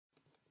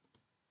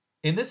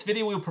In this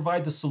video, we will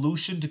provide the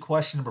solution to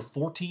question number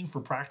 14 for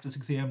practice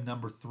exam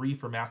number 3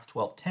 for Math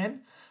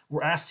 1210.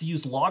 We're asked to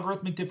use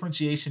logarithmic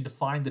differentiation to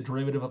find the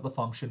derivative of the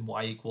function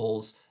y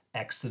equals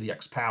x to the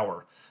x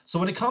power. So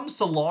when it comes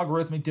to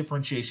logarithmic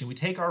differentiation, we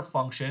take our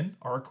function,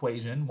 our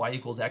equation, y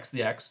equals x to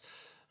the x.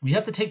 We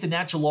have to take the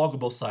natural log of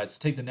both sides.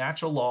 So take the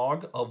natural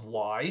log of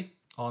y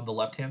on the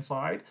left-hand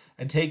side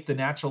and take the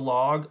natural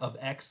log of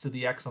x to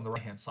the x on the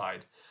right-hand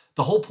side.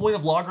 The whole point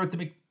of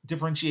logarithmic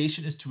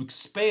differentiation is to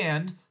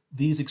expand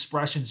these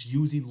expressions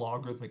using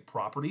logarithmic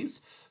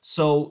properties.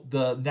 So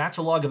the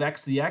natural log of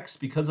x to the x,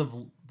 because of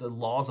the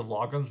laws of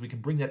logarithms, we can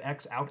bring that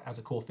x out as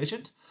a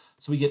coefficient.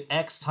 So we get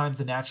x times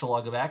the natural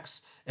log of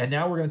x. And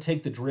now we're going to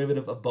take the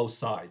derivative of both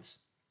sides.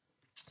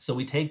 So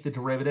we take the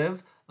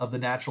derivative of the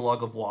natural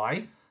log of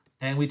y,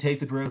 and we take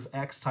the derivative of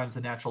x times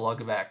the natural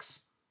log of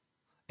x.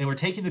 And we're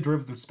taking the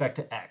derivative with respect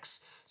to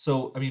x.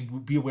 So,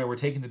 be aware we're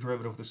taking the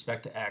derivative with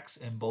respect to x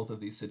in both of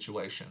these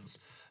situations.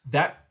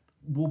 That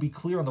will be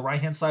clear on the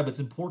right-hand side, but it's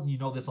important you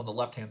know this on the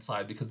left-hand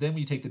side, because then when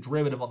you take the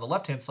derivative on the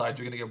left-hand side,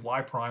 you're going to get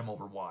y prime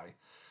over y.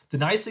 The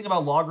nice thing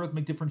about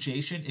logarithmic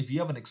differentiation, if you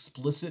have an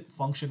explicit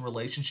function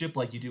relationship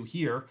like you do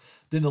here,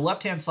 then the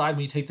left-hand side,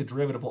 when you take the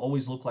derivative, will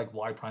always look like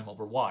y prime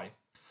over y.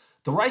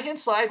 The right-hand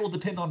side will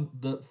depend on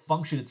the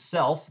function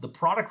itself. The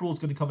product rule is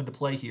going to come into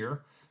play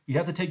here. You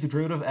have to take the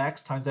derivative of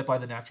x, times that by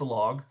the natural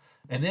log,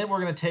 and then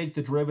we're going to take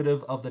the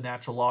derivative of the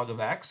natural log of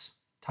x,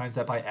 times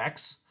that by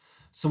x.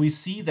 So we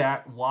see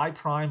that y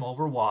prime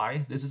over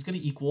y, this is going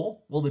to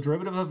equal, well, the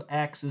derivative of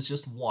x is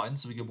just 1,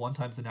 so we get 1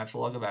 times the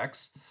natural log of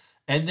x.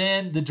 And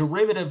then the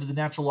derivative of the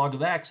natural log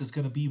of x is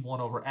going to be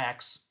 1 over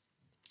x,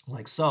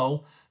 like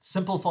so.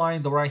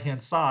 Simplifying the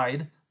right-hand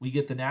side, we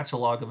get the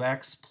natural log of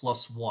x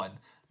plus 1.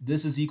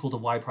 This is equal to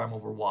y prime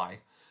over y.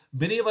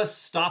 Many of us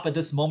stop at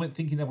this moment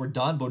thinking that we're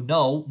done, but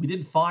no, we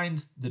didn't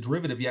find the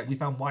derivative yet. We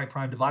found y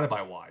prime divided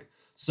by y.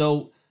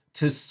 So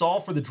to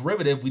solve for the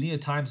derivative, we need to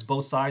times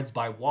both sides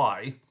by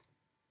y,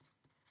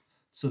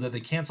 so that they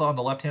cancel on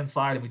the left-hand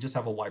side and we just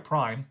have a y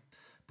prime.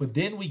 But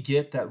then we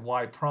get that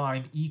y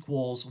prime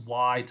equals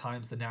y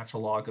times the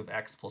natural log of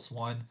x plus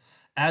 1.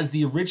 As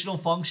the original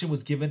function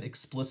was given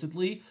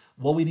explicitly,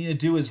 what we need to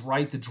do is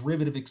write the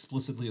derivative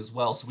explicitly as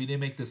well. So we need to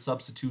make this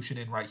substitution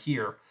in right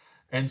here.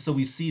 And so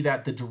we see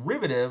that the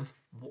derivative,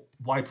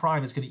 y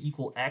prime, is going to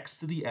equal x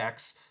to the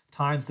x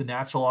times the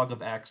natural log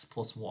of x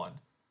plus 1,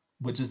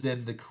 which is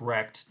then the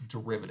correct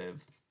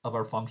derivative of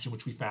our function,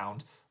 which we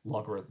found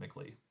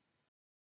logarithmically.